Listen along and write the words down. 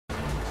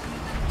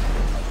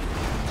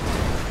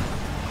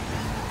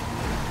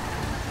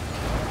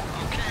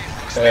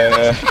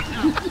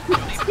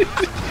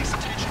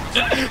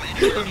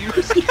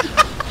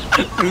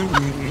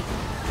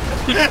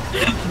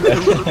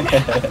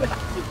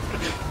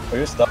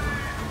Just det.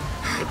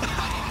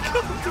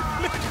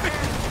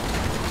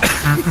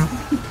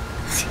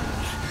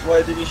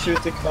 Why did you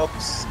shoot the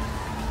cops?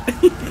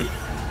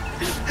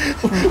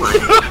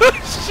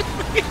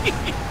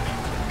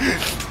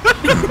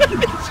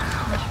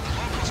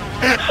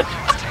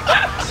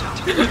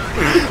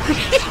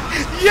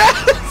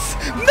 Yes!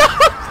 No!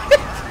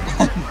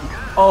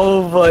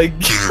 Oh my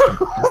god!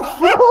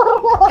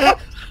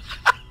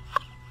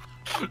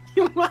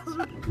 You must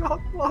have got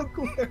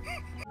awkward.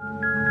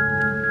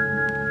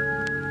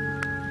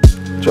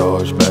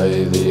 George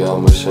Bailey,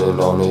 I'm wishing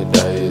on it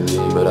daily,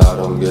 but I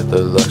don't get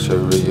the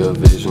luxury of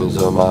visions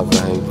of my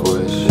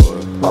vanquish.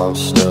 I'm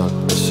stuck,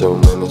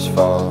 assuming it's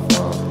fine.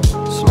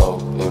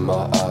 Smoke in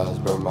my eyes,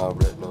 burn my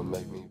retina,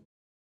 make me.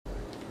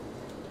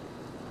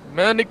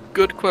 Many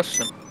good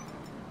question.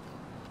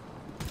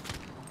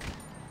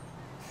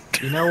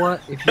 You know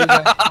what? If you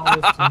guys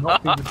promise to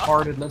not be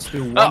retarded, let's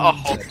do one.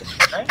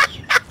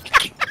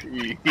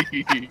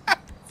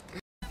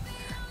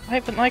 Why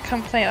but I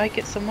can play, I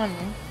get some money.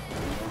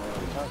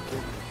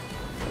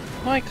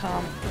 No, I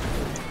can't.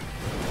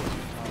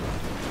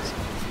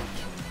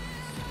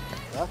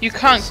 You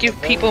can't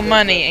give people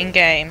money in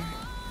game.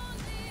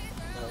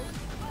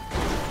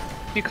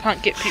 You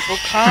can't get people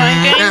car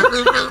in game.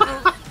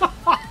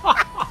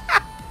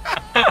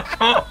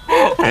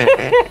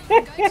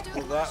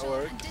 Will that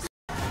work?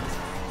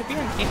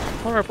 You're being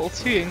horrible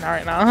too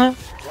right now.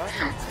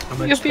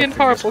 You're being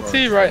horrible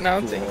too right now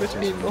to English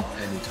people.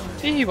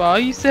 Yeah, you are.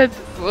 You said,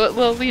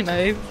 well, you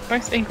know,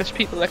 most English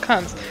people are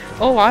cunts.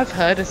 Oh, I've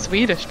heard of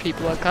Swedish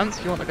people are cunts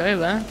if you want to go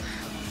there.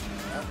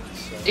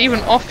 Even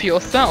off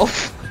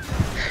yourself.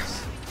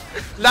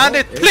 Land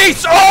it,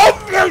 please! Oh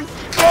my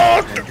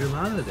god! Andrew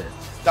landed it.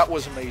 That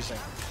was amazing.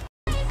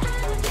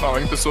 Ja,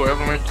 inte så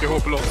jävla mycket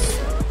hopplös.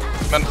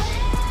 Men...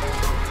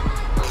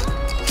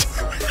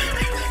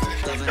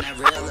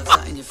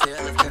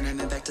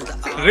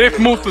 Rip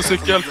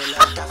motorcykel.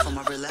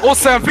 Och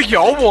sen fick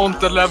jag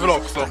wanted level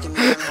också.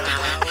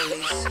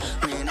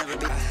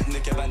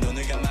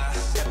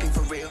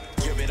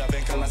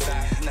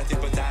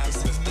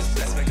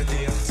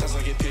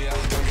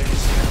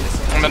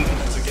 Men...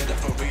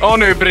 Ja,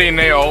 nu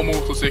brinner jag och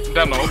motorcykeln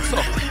denna också.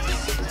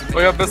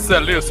 Och jag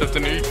beställde just efter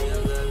ny.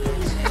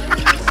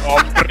 Ja,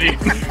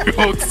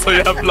 brinner också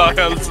jävla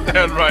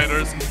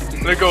Hellriders.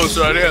 Det Ghost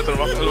Rider heter det,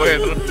 va? Eller vad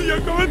heter det?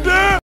 Jag kommer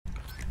dö!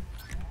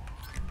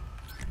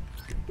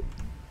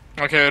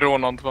 Okej,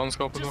 råna inte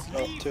vänskapet då. Oh,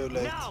 too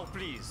late.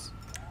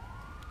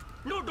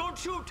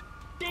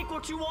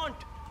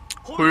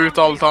 Skjut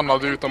allt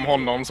annat utom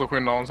honom så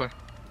skyndar han sig.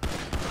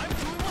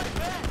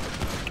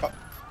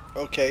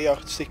 Okej, jag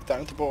siktar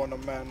inte på honom,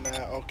 men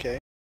okej.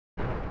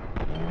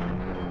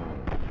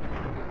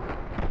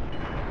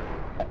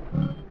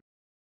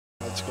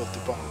 Ett skott i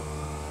banan.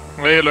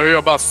 Jag gillar hur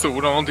jag bara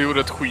stod och inte gjorde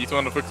ett skit och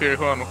ändå fick 3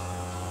 stjärnor.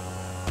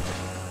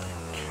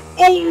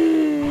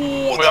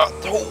 Oh! That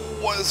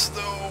was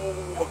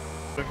though!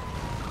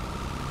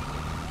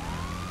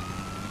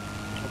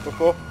 Hoppa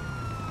på.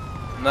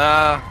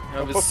 Nej,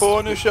 jag vill... Hoppa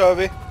på, nu kör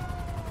vi.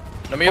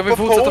 Nej, men jag vill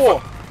Hoppa fortsätta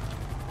på.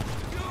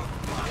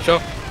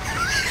 Kör.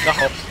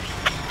 Jaha.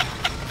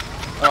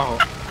 Jaha.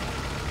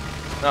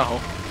 Jaha.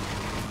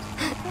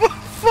 Vad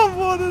fan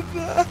var det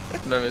där?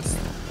 Nej, visst.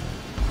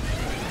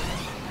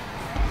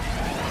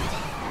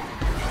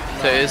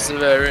 Tastes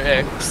very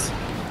X.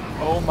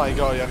 Oh my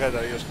god, jag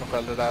räddade just mig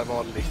själv. Det där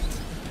var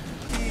lit.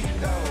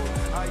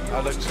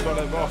 Alex,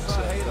 kolla bak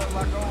sig.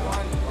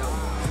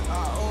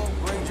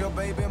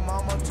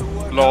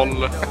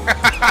 LOL.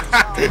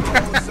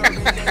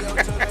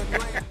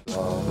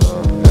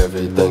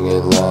 Everything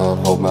in line,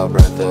 hold my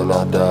breath and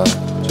I die.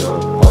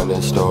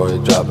 100 story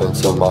dropping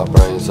till my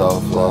brain's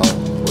offline.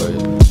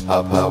 Wait,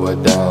 I power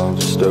down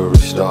just to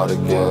restart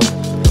again.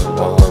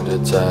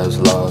 100 tabs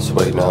lost,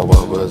 wait now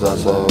what was I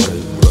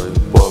saying?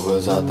 What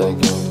was I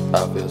thinking?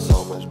 I feel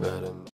so much better.